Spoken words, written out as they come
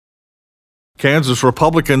Kansas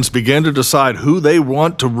Republicans begin to decide who they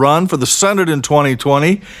want to run for the Senate in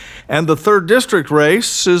 2020, and the 3rd District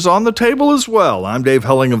race is on the table as well. I'm Dave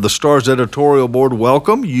Helling of the Star's editorial board.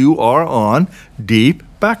 Welcome. You are on Deep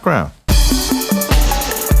Background.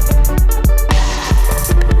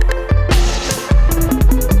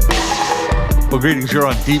 Well, greetings. You're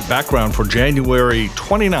on Deep Background for January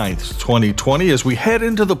 29th, 2020, as we head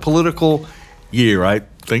into the political year. I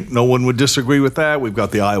think no one would disagree with that. We've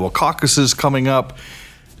got the Iowa caucuses coming up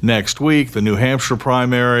next week, the New Hampshire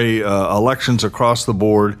primary, elections across the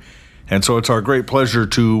board. And so it's our great pleasure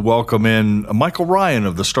to welcome in Michael Ryan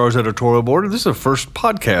of the Star's editorial board. This is the first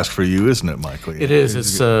podcast for you, isn't it, Michael? It is.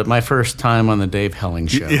 It's my first time on the Dave Helling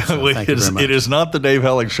Show. Yeah, so well, it is not the Dave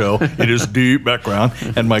Helling Show. It is Deep Background.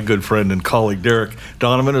 And my good friend and colleague Derek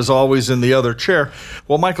Donovan is always in the other chair.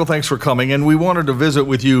 Well, Michael, thanks for coming. And we wanted to visit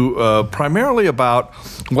with you primarily about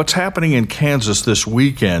what's happening in Kansas this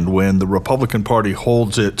weekend when the Republican Party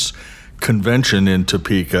holds its convention in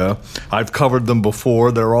Topeka. I've covered them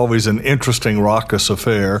before. They're always an interesting, raucous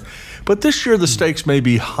affair. But this year the stakes may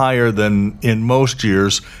be higher than in most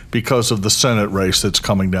years because of the Senate race that's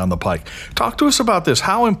coming down the pike. Talk to us about this.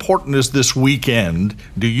 How important is this weekend,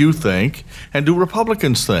 do you think, and do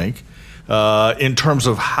Republicans think, in terms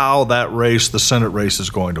of how that race, the Senate race,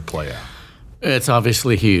 is going to play out? It's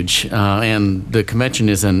obviously huge, and the convention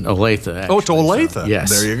is in Olathe. Actually. Oh, it's Olathe. So,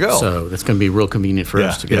 yes. There you go. So that's going to be real convenient for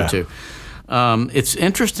us to go to. It's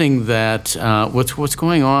interesting that what's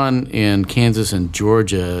going on in Kansas and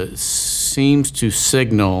Georgia seems to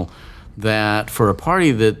signal that for a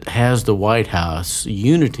party that has the White House,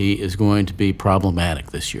 unity is going to be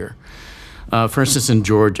problematic this year. For instance, in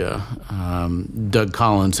Georgia, Doug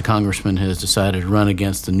Collins, the congressman, has decided to run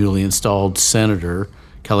against the newly installed Senator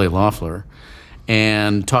Kelly Loeffler.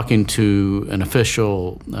 And talking to an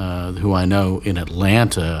official who I know in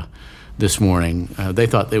Atlanta this morning, they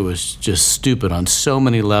thought it was just stupid on so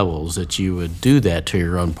many levels that you would do that to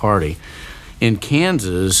your own party. In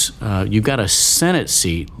Kansas, you've got a Senate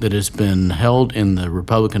seat that has been held in the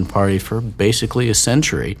Republican Party for basically a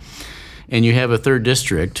century. And you have a 3rd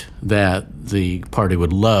district that the party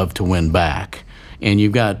would love to win back. And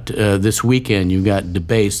you've got, this weekend, you've got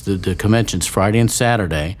debates, the convention's Friday and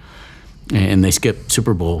Saturday, and they skip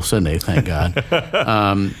Super Bowl Sunday, thank God.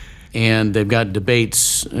 And they've got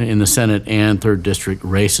debates in the Senate and 3rd District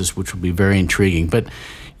races, which will be very intriguing. But,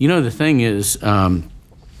 you know, the thing is,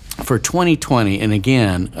 for 2020, and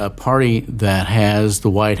again, a party that has the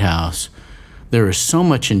White House, there is so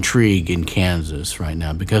much intrigue in Kansas right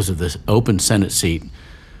now because of this open Senate seat,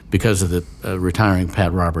 because of the retiring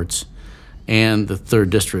Pat Roberts, and the 3rd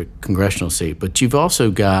District congressional seat. But you've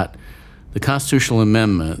also got the constitutional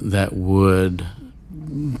amendment that would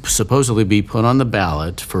supposedly be put on the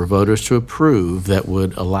ballot for voters to approve that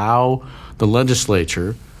would allow the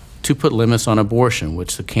legislature to put limits on abortion,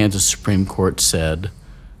 which the Kansas Supreme Court said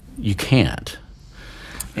you can't.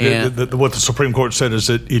 And what the Supreme Court said is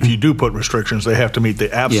that if you do put restrictions, they have to meet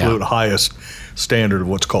the absolute highest standard of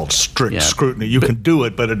what's called strict scrutiny. You can do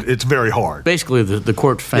it, but it's very hard. Basically, the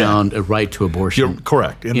court found a right to abortion. You're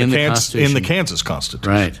correct. In the Kansas Constitution.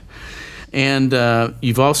 Right. And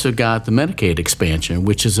you've also got the Medicaid expansion,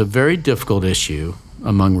 which is a very difficult issue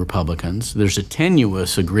among Republicans. There's a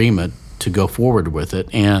tenuous agreement to go forward with it,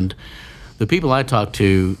 and the people I talk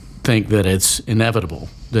to think that it's inevitable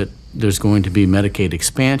that there's going to be Medicaid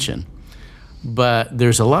expansion. But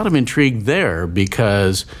there's a lot of intrigue there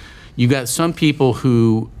because you've got some people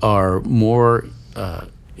who are more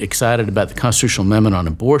excited about the constitutional amendment on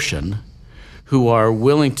abortion, who are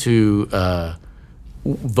willing to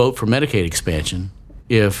vote for Medicaid expansion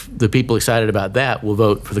if the people excited about that will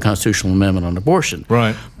vote for the constitutional amendment on abortion.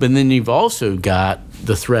 Right. But then you've also got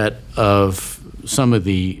the threat of some of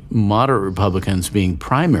the moderate Republicans being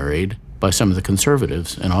primaried by some of the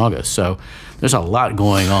conservatives in August. So there's a lot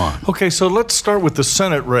going on. Okay, so let's start with the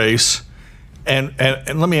Senate race, and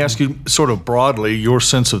let me ask you sort of broadly your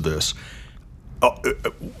sense of this.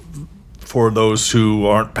 For those who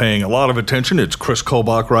aren't paying a lot of attention, it's Chris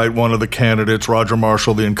Kobach, right, one of the candidates, Roger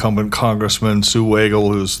Marshall, the incumbent congressman, Sue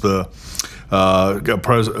Wagle, who's the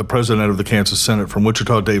president of the Kansas Senate from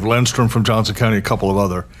Wichita, Dave Lindstrom from Johnson County, a couple of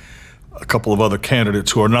other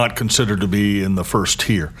candidates who are not considered to be in the first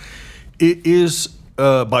tier. It is,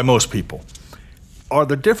 by most people, are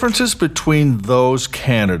the differences between those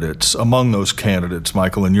candidates, among those candidates,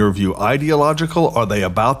 Michael, in your view, ideological? Are they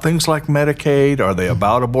about things like Medicaid? Are they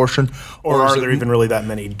about abortion? Or are there even really that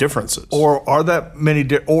many differences? Or are that many?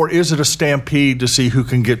 Or is it a stampede to see who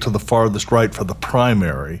can get to the farthest right for the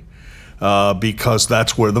primary? because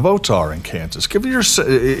that's where the votes are in Kansas. Give your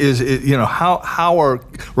how are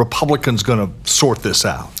Republicans going to sort this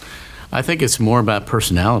out? I think it's more about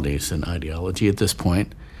personalities than ideology at this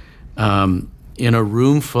point. In a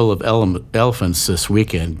room full of elephants this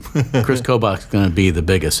weekend, Chris Kobach's going to be the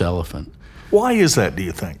biggest elephant. Why is that, do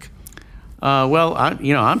you think?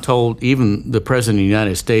 I'm told even the President of the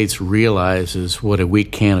United States realizes what a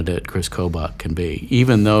weak candidate Chris Kobach can be,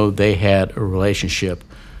 even though they had a relationship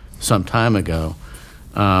some time ago.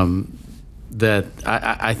 That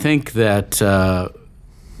I think that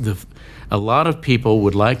a lot of people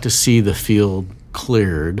would like to see the field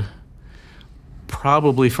cleared,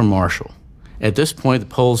 probably from Marshall. At this point, the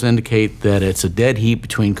polls indicate that it's a dead heat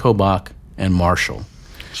between Kobach and Marshall.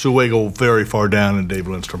 Suego very far down and Dave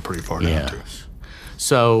Lindstrom pretty far down, too.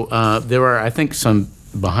 So there are, I think, some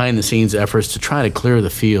behind-the-scenes efforts to try to clear the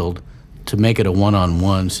field to make it a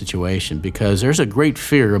one-on-one situation, because there's a great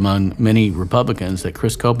fear among many Republicans that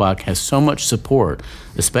Chris Kobach has so much support,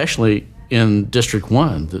 especially in District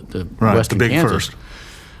 1, the Western the big Kansas, first,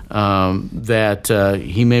 that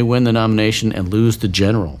he may win the nomination and lose the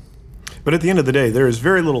general. But at the end of the day, there is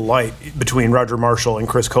very little light between Roger Marshall and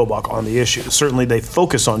Chris Kobach on the issue. Certainly they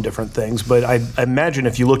focus on different things, but I imagine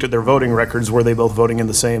if you looked at their voting records, were they both voting in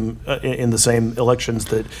the same elections,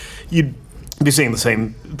 that you'd be seeing the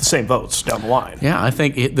same votes down the line. Yeah, I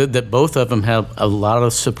think that both of them have a lot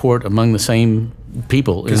of support among the same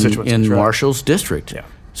people in Marshall's district. Yeah.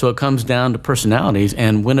 So it comes down to personalities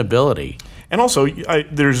and winnability. And also,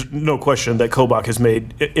 there's no question that Kobach has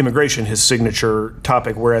made immigration his signature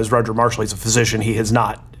topic, whereas Roger Marshall, he's a physician, he has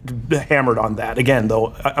not hammered on that. Again,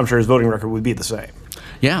 though, I'm sure his voting record would be the same.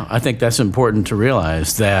 Yeah, I think that's important to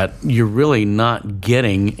realize, that you're really not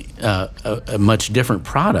getting a much different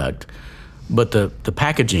product, but the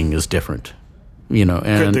packaging is different.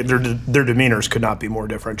 And their demeanors could not be more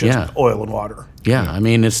different, just oil and water. Yeah, I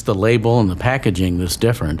mean, it's the label and the packaging that's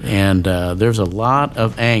different, and there's a lot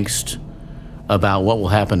of angst about what will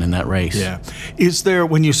happen in that race. Yeah. Is there,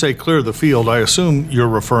 when you say clear the field, I assume you're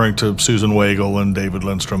referring to Susan Wagle and David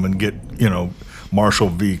Lindstrom and get, Marshall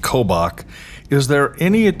v. Kobach. Is there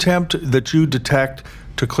any attempt that you detect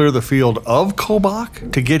to clear the field of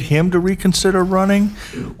Kobach, to get him to reconsider running,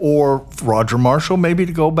 or Roger Marshall maybe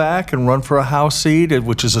to go back and run for a House seat,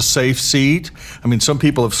 which is a safe seat? I mean, some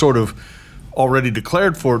people have sort of already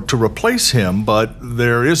declared to replace him, but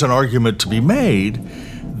there is an argument to be made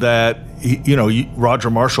that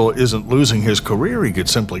Roger Marshall isn't losing his career. He could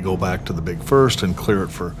simply go back to the big first and clear it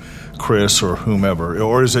for Chris or whomever.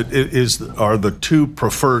 Or are the two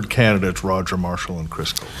preferred candidates Roger Marshall and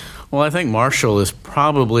Chris Kobach? Well, I think Marshall is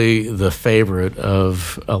probably the favorite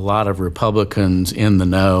of a lot of Republicans in the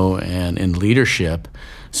know and in leadership.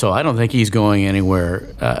 So I don't think he's going anywhere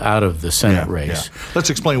out of the Senate race. Yeah. Let's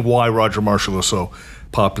explain why Roger Marshall is so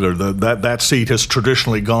popular. That seat has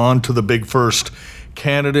traditionally gone to the big first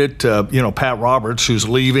candidate. Pat Roberts, who's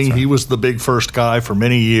leaving, he was the big first guy for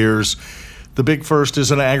many years. The big first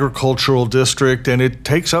is an agricultural district, and it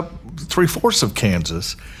takes up 3/4 of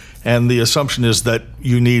Kansas. And the assumption is that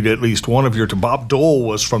you need at least one of Bob Dole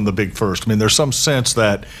was from the big first. I mean, there's some sense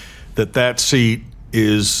that seat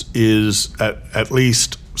is at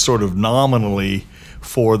least sort of nominally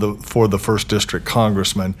for the first district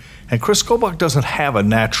congressman. And Chris Kobach doesn't have a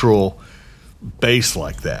natural base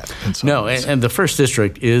like that. No, and the first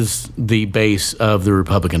district is the base of the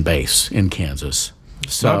Republican base in Kansas.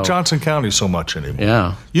 So, not Johnson County so much anymore.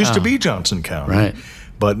 Yeah. Used to be Johnson County. Right.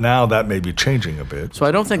 But now that may be changing a bit. So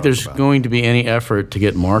I don't think there's going to be any effort to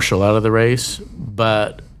get Marshall out of the race,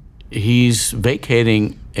 but he's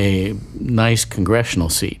vacating a nice congressional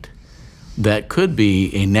seat that could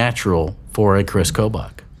be a natural for a Chris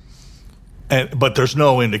Kobach. But there's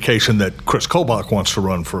no indication that Chris Kobach wants to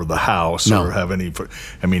run for the House or have any.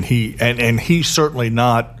 I mean, he's certainly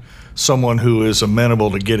not someone who is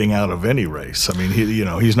amenable to getting out of any race. I mean,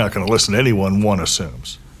 he's not going to listen to anyone, one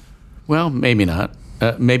assumes. Well, maybe not.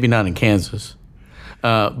 Maybe not in Kansas.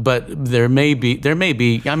 But there may be. I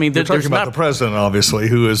mean, you're talking about the president, obviously,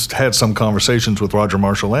 who has had some conversations with Roger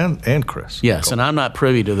Marshall and Chris. Yes, and I'm not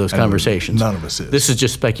privy to those conversations. None of us is. This is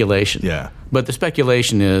just speculation. Yeah. But the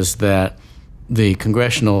speculation is that the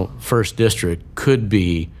congressional first district could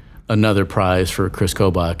be another prize for Chris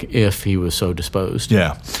Kobach if he was so disposed.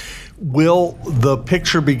 Yeah. Will the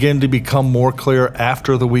picture begin to become more clear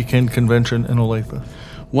after the weekend convention in Olathe?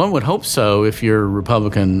 One would hope so if you're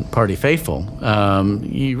Republican Party faithful.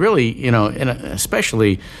 You really, and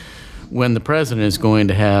especially when the president is going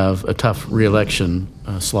to have a tough reelection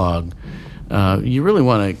slog, you really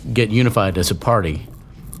want to get unified as a party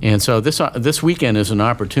And so this weekend is an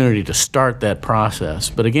opportunity to start that process.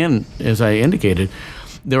 But again, as I indicated,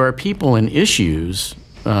 there are people and issues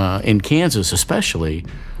in Kansas especially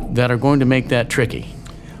that are going to make that tricky.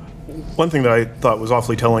 One thing that I thought was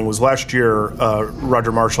awfully telling was last year,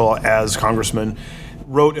 Roger Marshall, as congressman,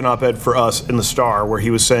 wrote an op-ed for us in the Star where he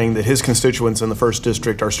was saying that his constituents in the 1st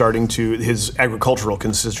District his agricultural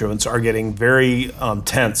constituents are getting very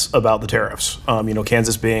tense about the tariffs.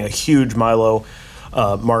 Kansas being a huge milo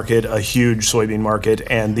market, a huge soybean market,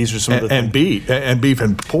 and these are some of the things. And beef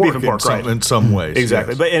and pork, in some ways.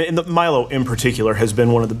 Exactly. Yes. But and the milo in particular has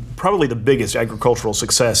been one of probably the biggest agricultural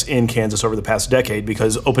success in Kansas over the past decade,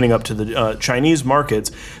 because opening up to the Chinese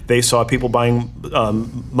markets, they saw people buying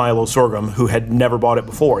milo sorghum who had never bought it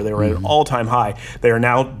before. They were at an all-time high. They are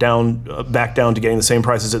now back down to getting the same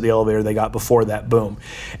prices at the elevator they got before that boom.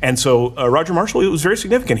 And so Roger Marshall, it was very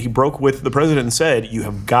significant. He broke with the president and said, you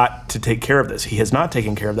have got to take care of this. He has not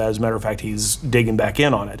taken care of that. As a matter of fact, he's digging back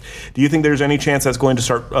in on it. Do you think there's any chance that's going to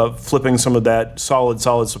start flipping some of that solid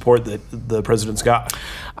support that the president's got?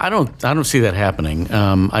 I don't see that happening.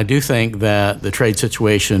 I do think that the trade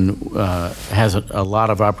situation has a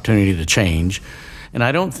lot of opportunity to change, and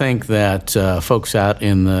I don't think that folks out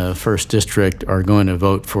in the 1st District are going to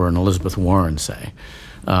vote for an Elizabeth Warren, say.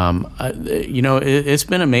 It's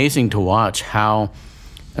been amazing to watch how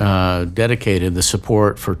dedicated the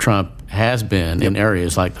support for Trump has been in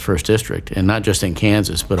areas like the 1st District, and not just in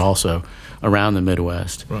Kansas, but also around the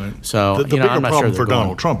Midwest. Right. So the bigger I'm not problem sure for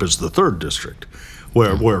Donald Trump is the 3rd District,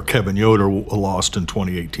 where Kevin Yoder lost in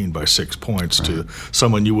 2018 by 6 points to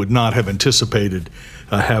someone you would not have anticipated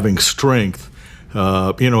having strength.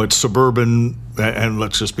 It's suburban, and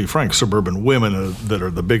let's just be frank, suburban women that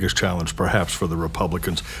are the biggest challenge perhaps for the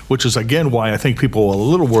Republicans, which is, again, why I think people are a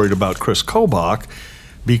little worried about Chris Kobach,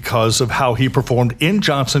 because of how he performed in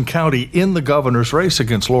Johnson County in the governor's race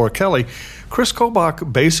against Laura Kelly. Chris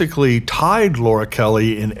Kobach basically tied Laura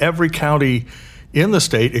Kelly in every county in the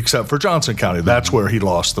state except for Johnson County. That's where he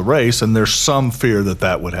lost the race, and there's some fear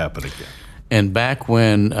that would happen again. And back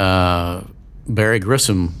when Barry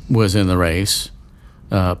Grissom was in the race,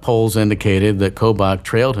 polls indicated that Kobach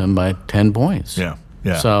trailed him by 10 points. Yeah.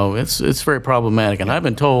 So it's very problematic. And I've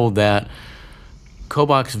been told that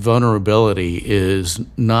Kobach's vulnerability is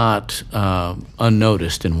not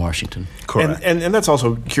unnoticed in Washington. Correct. And that's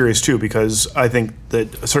also curious, too, because I think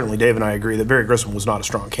that certainly Dave and I agree that Barry Grissom was not a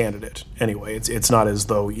strong candidate anyway. It's not as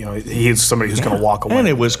though he's somebody who's going to walk away. And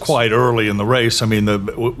it was quite early in the race. I mean,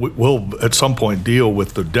 we'll at some point deal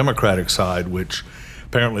with the Democratic side, which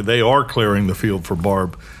apparently they are clearing the field for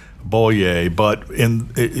Barb Bollier, but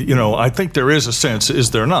I think there is a sense,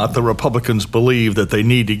 is there not, the Republicans believe that they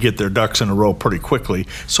need to get their ducks in a row pretty quickly.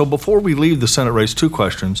 So before we leave the Senate race, 2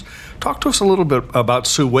 questions. Talk to us a little bit about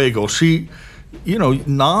Sue Wagle. She,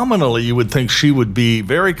 nominally you would think she would be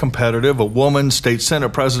very competitive, a woman, state Senate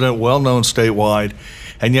president, well-known statewide,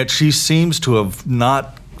 and yet she seems to have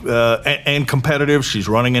not, and competitive. She's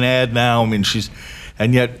running an ad now. I mean,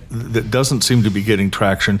 and yet that doesn't seem to be getting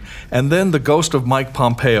traction. And then the ghost of Mike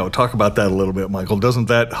Pompeo. Talk about that a little bit, Michael. Doesn't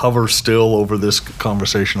that hover still over this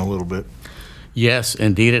conversation a little bit? Yes,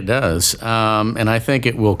 indeed it does. And I think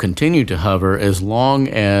it will continue to hover as long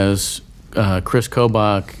as Chris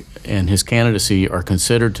Kobach and his candidacy are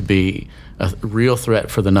considered to be a real threat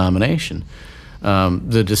for the nomination.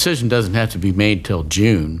 The decision doesn't have to be made till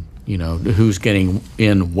June. Who's getting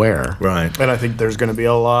in where. Right. And I think there's going to be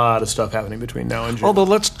a lot of stuff happening between now and June.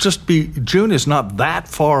 Although June is not that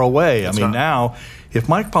far away. Now, if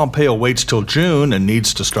Mike Pompeo waits till June and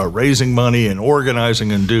needs to start raising money and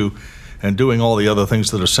organizing and doing all the other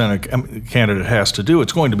things that a Senate candidate has to do,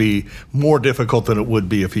 it's going to be more difficult than it would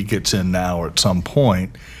be if he gets in now or at some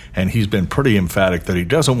point. And he's been pretty emphatic that he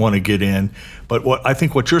doesn't want to get in. But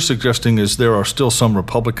what you're suggesting is there are still some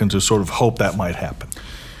Republicans who sort of hope that might happen.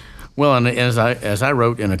 Well, and as I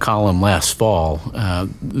wrote in a column last fall,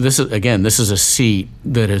 this is a seat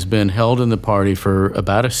that has been held in the party for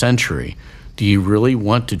about a century. Do you really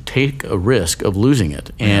want to take a risk of losing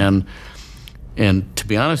it? And to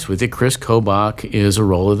be honest with you, Chris Kobach is a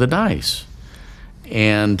roll of the dice.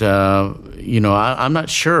 And I'm not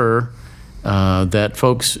sure that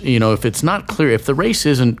folks, if it's not clear, if the race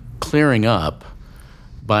isn't clearing up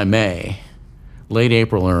by May, late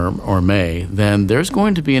April or May, then there's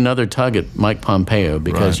going to be another tug at Mike Pompeo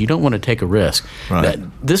because you don't want to take a risk. Right.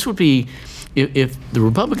 This would be, if the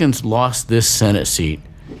Republicans lost this Senate seat,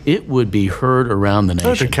 it would be heard around the nation.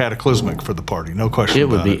 That's cataclysmic for the party, no question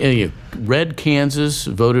about it. It would be. Red Kansas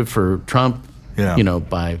voted for Trump,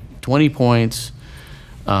 by 20 points.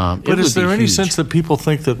 But is there any sense that people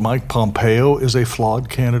think that Mike Pompeo is a flawed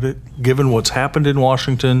candidate, given what's happened in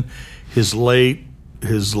Washington, his late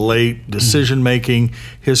decision making,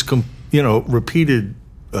 his repeated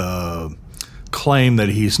claim that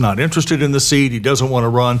he's not interested in the seat, he doesn't want to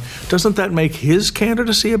run? Doesn't that make his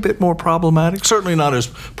candidacy a bit more problematic? Certainly not as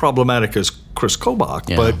problematic as Chris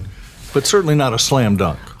Kobach, but certainly not a slam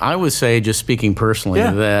dunk. I would say, just speaking personally,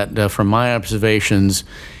 that from my observations,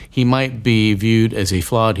 he might be viewed as a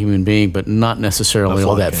flawed human being, but not necessarily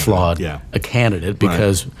all that flawed a candidate,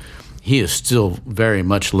 because he is still very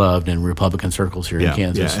much loved in Republican circles here in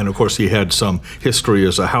Kansas. Yeah, and of course he had some history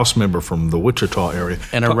as a House member from the Wichita area.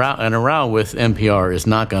 And a row with NPR is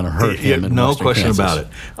not going to hurt him in no Western question Kansas.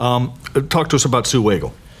 about it. Talk to us about Sue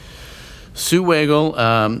Wagle. Sue Wagle,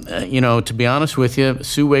 to be honest with you,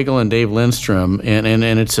 Sue Wagle and Dave Lindstrom, and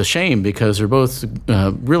it's a shame because they're both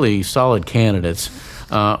really solid candidates.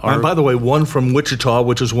 And by the way, one from Wichita,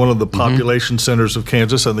 which is one of the population centers of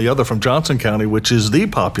Kansas, and the other from Johnson County, which is the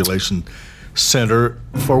population center.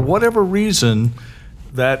 For whatever reason,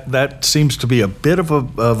 that seems to be a bit of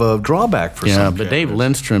a drawback for some but candidates. Dave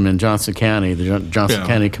Lindstrom in Johnson County, the Johnson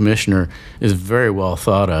County commissioner, is very well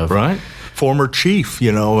thought of. Right. Former chief,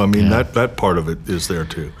 that part of it is there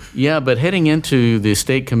too. Yeah, but heading into the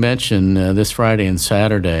state convention this Friday and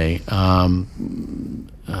Saturday,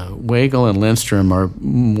 Wagle and Lindstrom are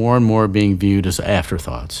more and more being viewed as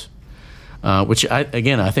afterthoughts, which I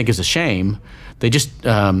think is a shame. They just,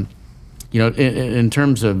 in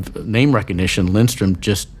terms of name recognition, Lindstrom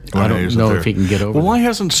just, I don't know if he can get over Well, why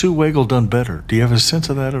hasn't Sue Wagle done better? Do you have a sense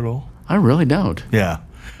of that at all? I really don't. Yeah.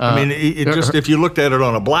 If you looked at it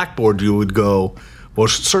on a blackboard, you would go, well,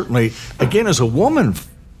 certainly, again, as a woman,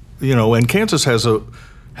 and Kansas has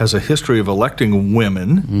a history of electing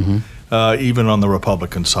women, even on the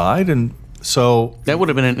Republican side, and so that would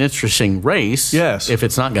have been an interesting race. Yes. If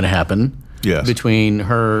it's not going to happen. Yes. Between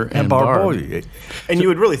her and Barb. And you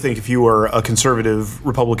would really think, if you were a conservative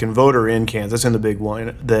Republican voter in Kansas, in the big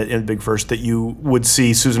one, in Big First, that you would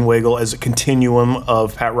see Susan Wagle as a continuum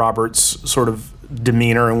of Pat Roberts' sort of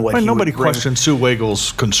demeanor and what nobody questioned Sue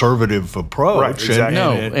Wagle's conservative approach. Right,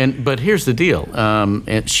 exactly. But here's the deal.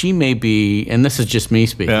 And she may be, and this is just me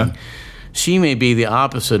speaking, she may be the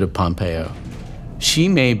opposite of Pompeo. She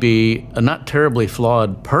may be a not terribly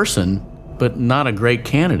flawed person, but not a great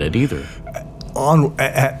candidate either.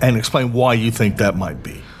 And explain why you think that might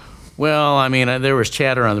be. Well, there was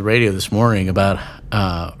chatter on the radio this morning about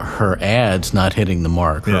her ads not hitting the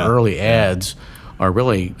mark. Her early ads are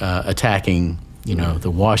really attacking, the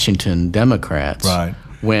Washington Democrats. Right.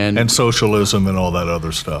 And socialism and all that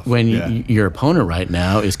other stuff. When your opponent right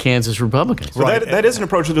now is Kansas Republicans. Right. That is an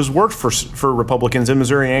approach that has worked for Republicans in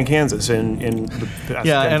Missouri and Kansas in the past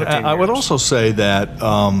 10, 15 years. I would also say that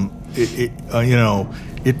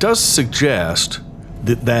it does suggest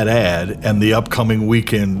that ad and the upcoming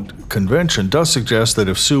weekend convention does suggest that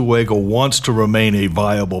if Sue Wagle wants to remain a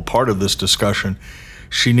viable part of this discussion,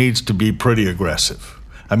 she needs to be pretty aggressive.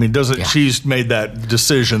 She's made that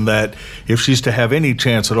decision that if she's to have any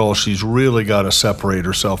chance at all, she's really got to separate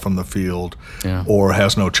herself from the field or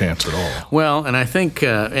has no chance at all. Well, and I think,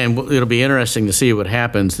 and it'll be interesting to see what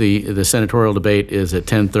happens. The senatorial debate is at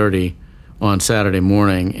 10:30 on Saturday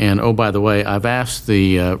morning. And, oh, by the way, I've asked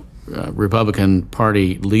the Republican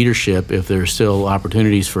Party leadership if there's still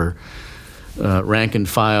opportunities for rank and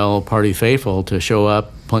file party faithful to show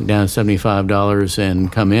up, plunk down $75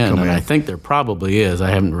 and come in. I think there probably is.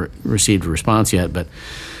 I haven't received a response yet. But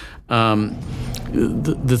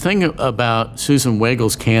the thing about Susan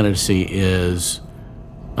Wagle's candidacy is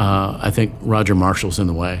I think Roger Marshall's in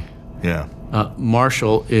the way. Yeah.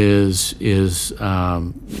 Marshall is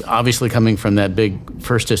obviously coming from that big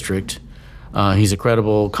first district. He's a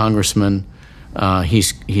credible congressman.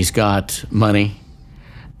 He's got money.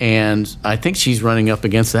 And I think she's running up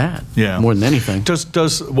against that more than anything.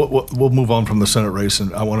 We'll move on from the Senate race,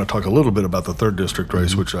 and I want to talk a little bit about the 3rd District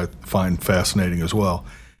race, which I find fascinating as well.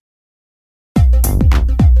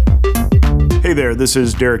 Hey there, this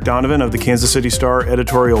is Derek Donovan of the Kansas City Star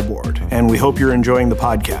editorial board, and we hope you're enjoying the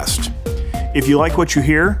podcast. If you like what you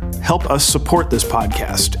hear, help us support this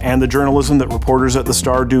podcast and the journalism that reporters at the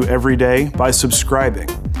Star do every day by subscribing.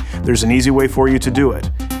 There's an easy way for you to do it.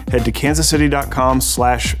 Head to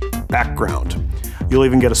kansascity.com/background. You'll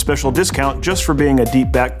even get a special discount just for being a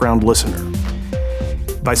deep background listener.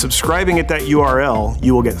 By subscribing at that URL,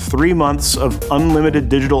 you will get 3 months of unlimited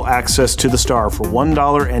digital access to the Star for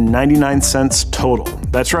 $1.99 total.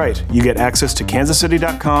 That's right, you get access to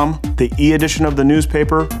kansascity.com, the e-edition of the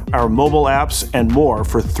newspaper, our mobile apps, and more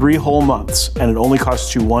for 3 whole months, and it only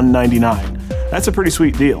costs you $1.99. That's a pretty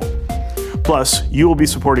sweet deal. Plus, you will be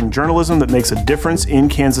supporting journalism that makes a difference in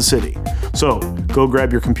Kansas City. So, go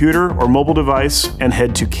grab your computer or mobile device and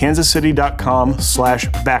head to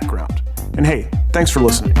kansascity.com/background. And hey, thanks for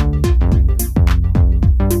listening.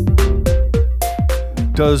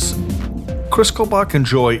 Does Chris Kobach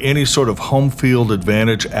enjoy any sort of home field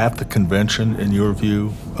advantage at the convention, in your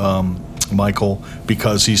view, Michael,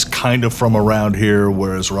 because he's kind of from around here,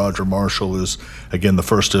 whereas Roger Marshall is, again, the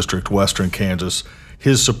 1st District, Western Kansas?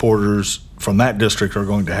 His supporters from that district are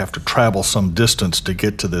going to have to travel some distance to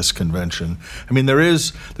get to this convention. I mean,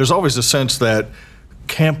 there's always a sense that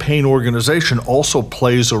campaign organization also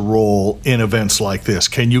plays a role in events like this.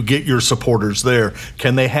 Can you get your supporters there?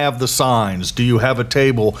 Can they have the signs? Do you have a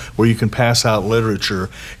table where you can pass out literature?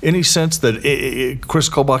 Any sense that Chris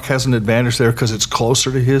Kobach has an advantage there because it's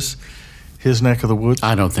closer to his neck of the woods?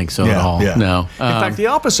 I don't think so at all. Yeah. No. In fact, the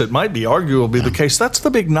opposite might be arguably the case. That's the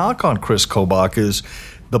big knock on Chris Kobach, is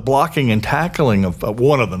the blocking and tackling of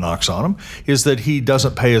one of the knocks on him is that he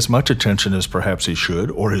doesn't pay as much attention as perhaps he should,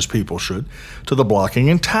 or his people should, to the blocking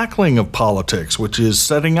and tackling of politics, which is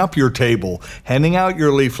setting up your table, handing out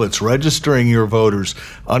your leaflets, registering your voters,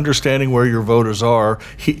 understanding where your voters are,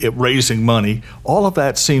 raising money. All of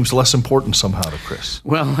that seems less important somehow to Chris.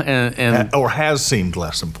 Well, or has seemed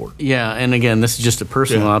less important. Yeah, and again, this is just a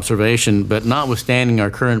personal observation, but notwithstanding our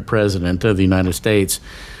current president of the United States,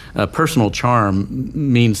 personal charm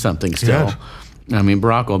means something still. Yes. I mean,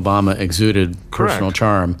 Barack Obama exuded personal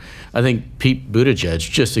charm. I think Pete Buttigieg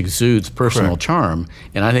just exudes personal charm,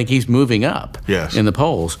 and I think he's moving up in the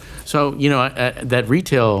polls. So, that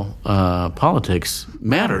retail politics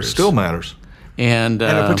matters. Still matters. And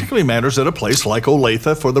it particularly matters at a place like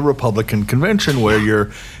Olathe for the Republican convention, where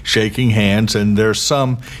you're shaking hands, and there's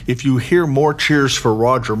if you hear more cheers for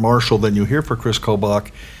Roger Marshall than you hear for Chris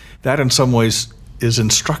Kobach, that in some ways is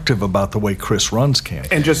instructive about the way Chris runs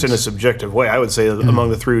campaigns. And just in a subjective way, I would say that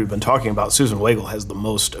among the three we've been talking about, Susan Wagle has the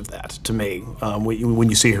most of that, to me, when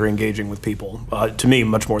you see her engaging with people. To me,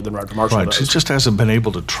 much more than Roger Marshall does. She just hasn't been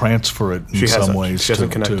able to transfer it in some ways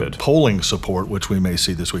to polling support, which we may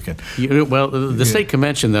see this weekend. The state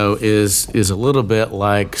convention, though, is a little bit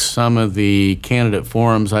like some of the candidate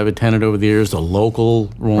forums I've attended over the years, the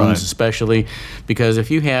local ones especially, because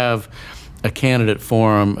if you have a candidate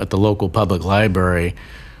forum at the local public library,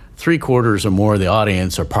 3/4 or more of the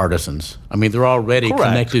audience are partisans. I mean, they're already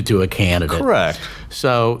connected to a candidate. Correct.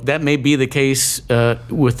 So that may be the case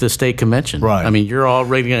with the state convention. Right. I mean, you're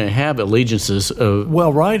already going to have allegiances.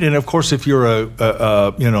 And of course, if you're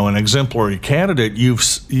an exemplary candidate,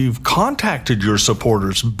 you've contacted your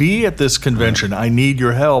supporters. Be at this convention. I need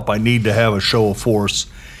your help. I need to have a show of force.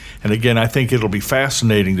 And again, I think it'll be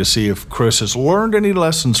fascinating to see if Chris has learned any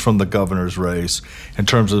lessons from the governor's race in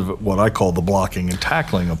terms of what I call the blocking and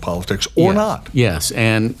tackling of politics, or not. Yes,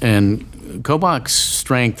 and Kobach's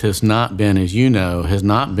strength has not been, as you know,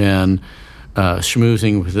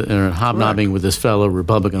 schmoozing with or hobnobbing with his fellow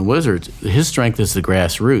Republican wizards. His strength is the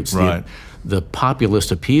grassroots. The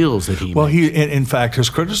populist appeals that he makes. Well, he, in fact,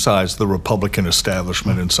 has criticized the Republican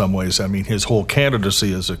establishment in some ways. I mean, his whole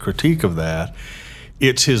candidacy is a critique of that.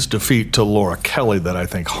 It's his defeat to Laura Kelly that I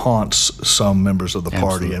think haunts some members of the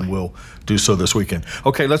party and will do so this weekend.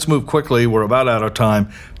 Okay, let's move quickly. We're about out of time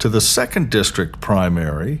to the 2nd District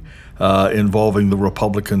primary involving the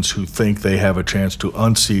Republicans who think they have a chance to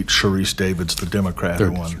unseat Sharice Davids, the Democrat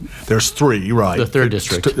who won. There's 3, right? The 3rd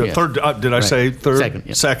District. Third, did I say 3rd? Second.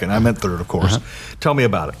 Yeah. Second. I meant 3rd, of course. Tell me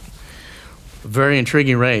about it. Very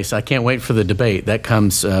intriguing race. I can't wait for the debate. That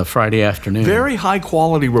comes Friday afternoon. Very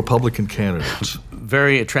high-quality Republican candidates.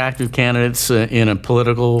 Very attractive candidates in a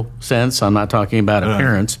political sense. I'm not talking about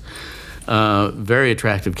appearance. Very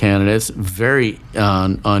attractive candidates, very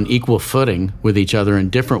on equal footing with each other in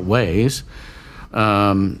different ways,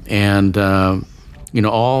 and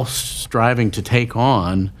all striving to take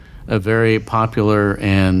on a very popular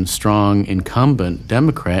and strong incumbent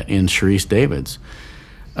Democrat in Sharice Davids.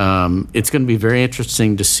 It's going to be very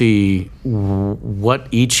interesting to see what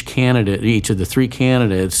each of the 3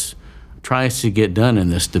 candidates tries to get done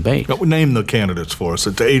in this debate. Name the candidates for us.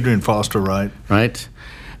 It's Adrian Foster, right? Right.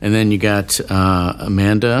 And then you got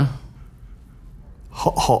Amanda.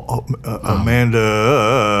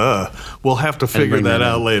 Amanda. We'll have to figure that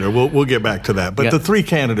out later. We'll get back to that. But the 3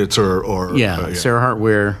 candidates are Sarah Hart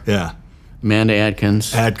Weir. Yeah. Amanda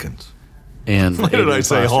Adkins. And why did I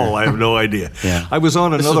say Hall? I have no idea. I was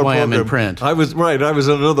on another program. I'm in print. I was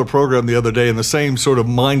on another program the other day, and the same sort of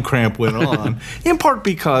mind cramp went on. In part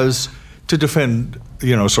because, to defend,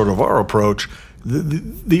 sort of our approach,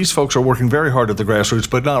 these folks are working very hard at the grassroots,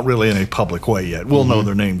 but not really in a public way yet. We'll know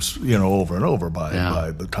their names, over and over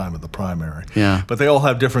by the time of the primary. Yeah. But they all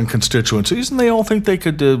have different constituencies, and they all think they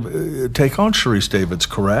could take on Sharice Davids,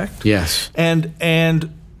 correct? Yes. And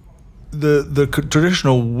the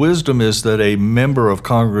traditional wisdom is that a member of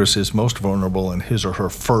Congress is most vulnerable in his or her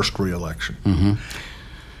first reelection. Mm-hmm.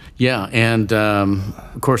 Yeah, and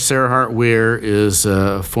of course, Sarah Hart Weir is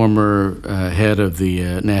a former head of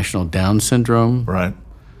the National Down Syndrome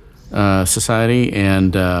Society,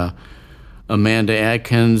 and Amanda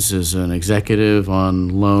Adkins is an executive on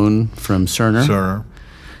loan from Cerner. Cerner.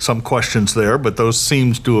 Some questions there, but those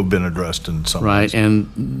seems to have been addressed in some ways.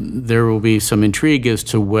 And there will be some intrigue as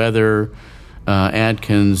to whether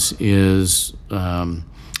Adkins is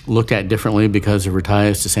looked at differently because of her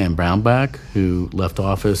ties to Sam Brownback, who left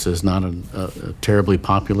office as not a terribly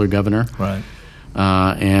popular governor. Right.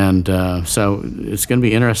 So it's going to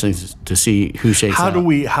be interesting to see who shakes out.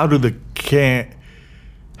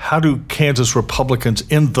 How do Kansas Republicans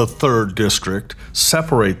in the 3rd District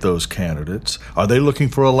separate those candidates? Are they looking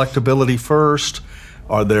for electability first?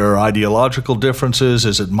 Are there ideological differences?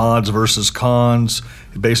 Is it mods versus cons,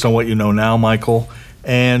 based on what you know now, Michael?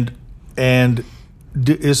 And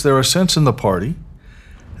is there a sense in the party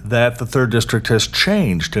that the 3rd District has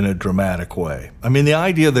changed in a dramatic way? I mean, the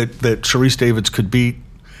idea that Sharice Davids could beat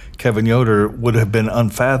Kevin Yoder would have been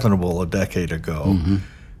unfathomable a decade ago. Mm-hmm.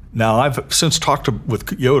 Now, I've since talked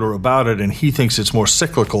with Yoder about it, and he thinks it's more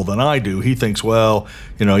cyclical than I do. He thinks, well,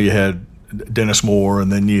 you had Dennis Moore,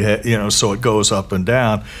 and then you had, so it goes up and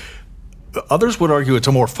down. Others would argue it's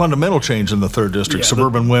a more fundamental change in the 3rd District,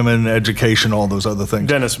 suburban women, education, all those other things.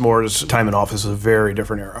 Dennis Moore's time in office is a very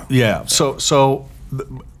different era. Yeah. So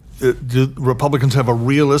do Republicans have a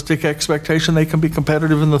realistic expectation they can be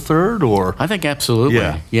competitive in the 3rd? Or I think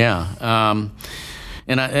absolutely. Yeah.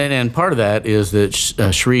 And part of that is that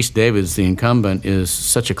Sharice Davids, the incumbent, is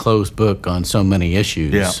such a closed book on so many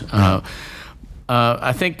issues. Yeah.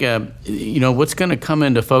 I think, what's going to come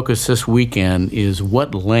into focus this weekend is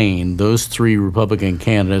what lane those 3 Republican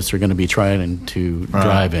candidates are going to be trying to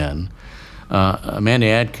drive in. Amanda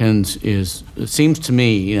Adkins seems to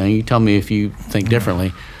me, you tell me if you think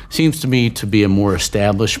differently, seems to me to be a more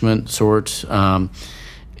establishment sort.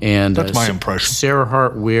 And that's my impression. Sarah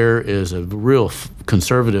Hart Weir is a real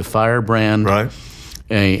conservative firebrand,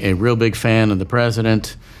 a real big fan of the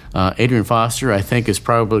president. Adrian Foster, I think, is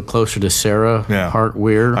probably closer to Sarah Hart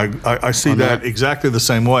Weir. I see that exactly the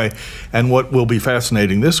same way. And what will be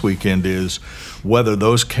fascinating this weekend is whether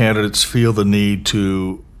those candidates feel the need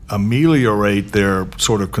to ameliorate their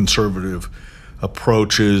sort of conservative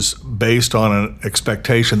approaches based on an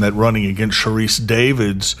expectation that running against Sharice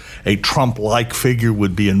Davids, a Trump-like figure,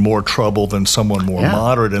 would be in more trouble than someone more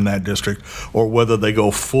moderate in that district, or whether they go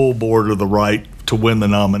full bore to the right to win the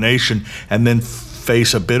nomination and then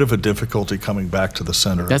face a bit of a difficulty coming back to the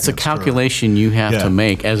center. That's a calculation you have to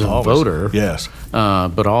make as a voter,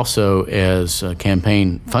 but also as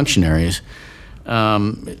campaign functionaries.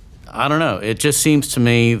 I don't know. It just seems to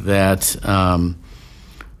me that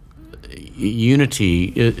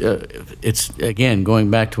unity, it's, again, going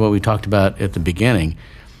back to what we talked about at the beginning,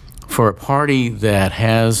 for a party that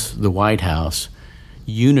has the White House,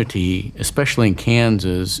 unity, especially in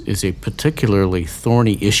Kansas, is a particularly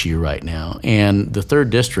thorny issue right now. And the 3rd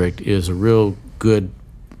District is a real good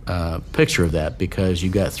picture of that, because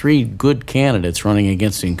you've got 3 good candidates running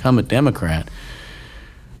against the incumbent Democrat.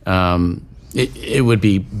 It would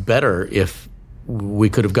be better if we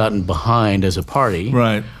could have gotten behind as a party.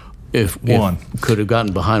 Right. If could have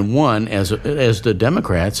gotten behind one, as the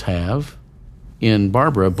Democrats have in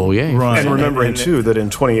Barbara Bollier. Right. And remembering, too, that in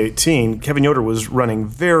 2018, Kevin Yoder was running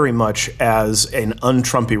very much as an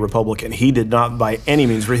un-Trumpy Republican. He did not by any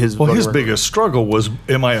means his biggest struggle was,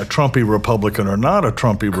 am I a Trumpy Republican or not a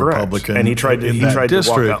Trumpy Republican? And he tried to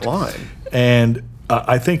walk that line. And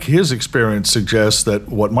I think his experience suggests that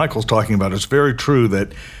what Michael's talking about is very true,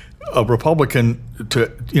 that a Republican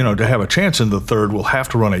to have a chance in the 3rd will have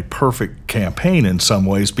to run a perfect campaign in some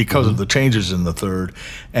ways because of the changes in the 3rd,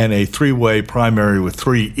 and a 3-way primary with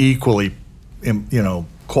 3 equally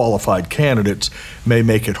qualified candidates may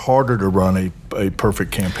make it harder to run a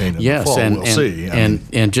perfect campaign in the fall. We'll see.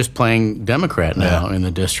 And just playing Democrat now in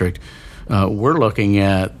the district, we're looking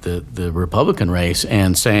at the Republican race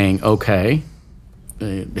and saying, okay,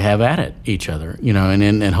 have at it, each other,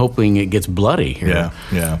 and hoping it gets bloody here.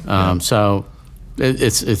 So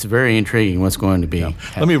It's very intriguing what's going to be.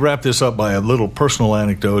 Let me wrap this up by a little personal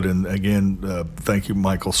anecdote. And again, thank you,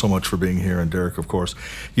 Michael, so much for being here, and Derek, of course.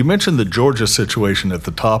 You mentioned the Georgia situation at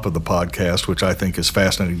the top of the podcast, which I think is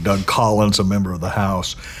fascinating. Doug Collins, a member of the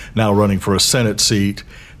House, now running for a Senate seat.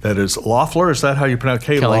 That is Loeffler. Is that how you pronounce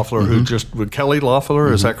Kelly Loeffler? Mm-hmm. Kelly Loeffler?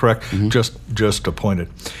 Mm-hmm. Is that correct? Mm-hmm. Just appointed.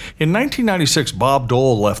 In 1996, Bob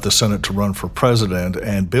Dole left the Senate to run for president,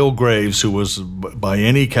 and Bill Graves, who was by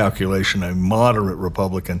any calculation a moderate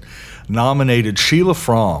Republican, nominated Sheila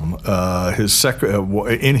Fromm,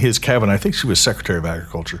 in his cabinet. I think she was Secretary of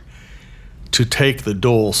Agriculture, to take the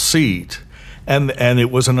Dole seat. And it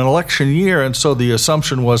was an election year, and so the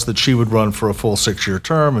assumption was that she would run for a full 6-year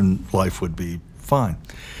term, and life would be fine.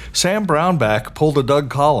 Sam Brownback pulled a Doug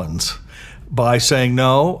Collins by saying,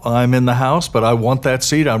 no, I'm in the House, but I want that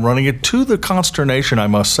seat. I'm running it, to the consternation, I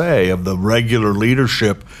must say, of the regular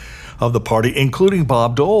leadership of the party, including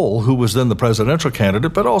Bob Dole, who was then the presidential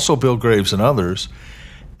candidate, but also Bill Graves and others.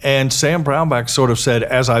 And Sam Brownback sort of said,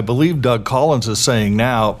 as I believe Doug Collins is saying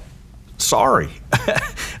now, sorry. I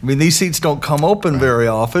mean, these seats don't come open very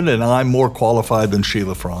often, and I'm more qualified than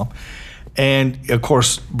Sheila Fromm. And, of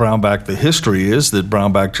course, Brownback, the history is that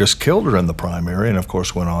Brownback just killed her in the primary and, of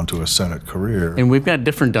course, went on to a Senate career. And we've got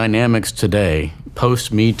different dynamics today,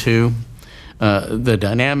 post-Me Too. The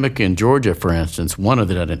dynamic in Georgia, for instance, one of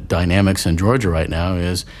the dynamics in Georgia right now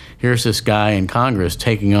is here's this guy in Congress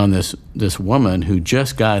taking on this woman who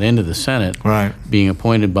just got into the Senate, being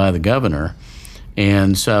appointed by the governor.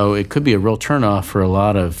 And so it could be a real turnoff for a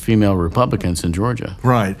lot of female Republicans in Georgia.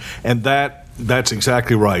 Right. And that's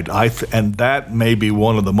exactly right. And that may be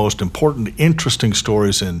one of the most important, interesting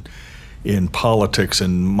stories in politics,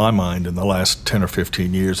 in my mind, in the last 10 or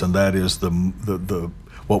 15 years, and that is the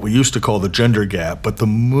what we used to call the gender gap, but the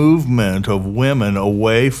movement of women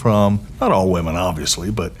away from, not all women obviously,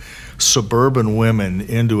 but suburban women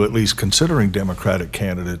into at least considering Democratic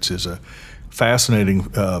candidates is a fascinating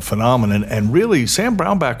phenomenon. And really, Sam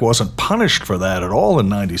Brownback wasn't punished for that at all in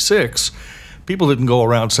 '96. People didn't go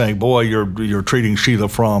around saying, boy, you're treating Sheila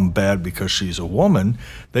Fromm bad because she's a woman.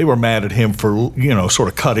 They were mad at him for, sort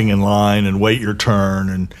of cutting in line and wait your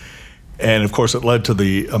turn. And of course, it led to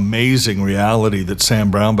the amazing reality that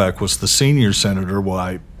Sam Brownback was the senior senator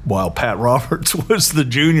while Pat Roberts was the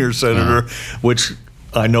junior senator, which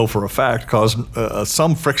I know for a fact caused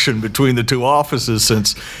some friction between the two offices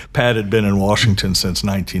since Pat had been in Washington since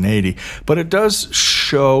 1980. But it does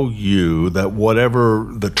show you that whatever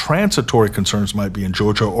the transitory concerns might be in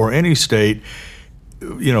Georgia or any state,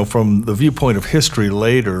 from the viewpoint of history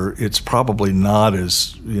later, it's probably not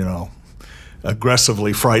as,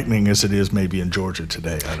 aggressively frightening as it is maybe in Georgia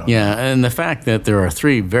today. I don't know. And the fact that there are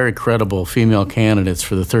 3 very credible female candidates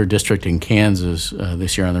for the 3rd District in Kansas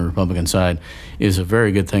this year on the Republican side is a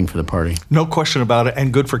very good thing for the party. No question about it,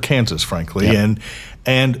 and good for Kansas, frankly. Yep.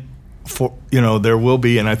 And for there will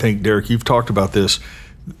be, and I think, Derek, you've talked about this,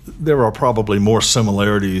 there are probably more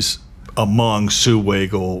similarities among Sue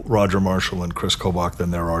Wagle, Roger Marshall, and Chris Kobach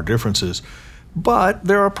than there are differences. But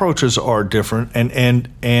their approaches are different, and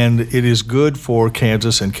it is good for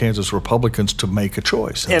Kansas and Kansas Republicans to make a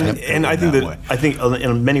choice. And I think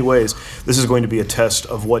in many ways this is going to be a test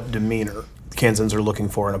of what demeanor Kansans are looking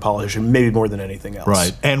for in a politician, maybe more than anything else.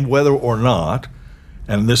 Right, and whether or not,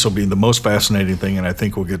 and this will be the most fascinating thing, and I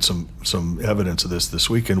think we'll get some evidence of this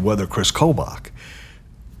weekend, whether Chris Kobach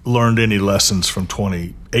learned any lessons from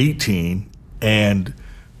 2018 and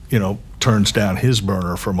turns down his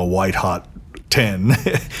burner from a white hot 10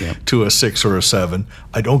 to a 6 or a 7.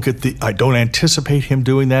 I don't anticipate him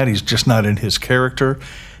doing that. He's just not in his character,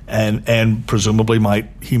 and presumably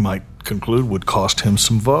he might conclude would cost him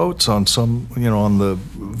some votes on some on the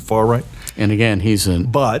far right. And again, he's an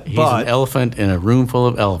elephant in a room full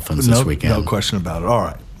of elephants this weekend. No question about it. All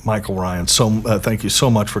right. Michael Ryan, thank you so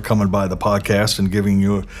much for coming by the podcast and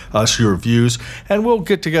giving us your views. And we'll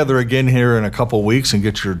get together again here in a couple of weeks and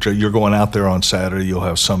get you're going out there on Saturday. You'll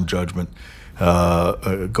have some judgment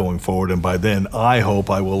going forward, and by then I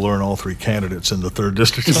hope I will learn all 3 candidates in the 3rd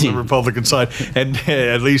District on the Republican side, and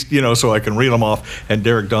at least so I can reel them off. And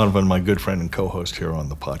Derek Donovan, my good friend and co-host here on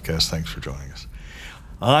the podcast, thanks for joining us.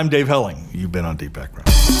 I'm Dave Helling. You've been on Deep Background.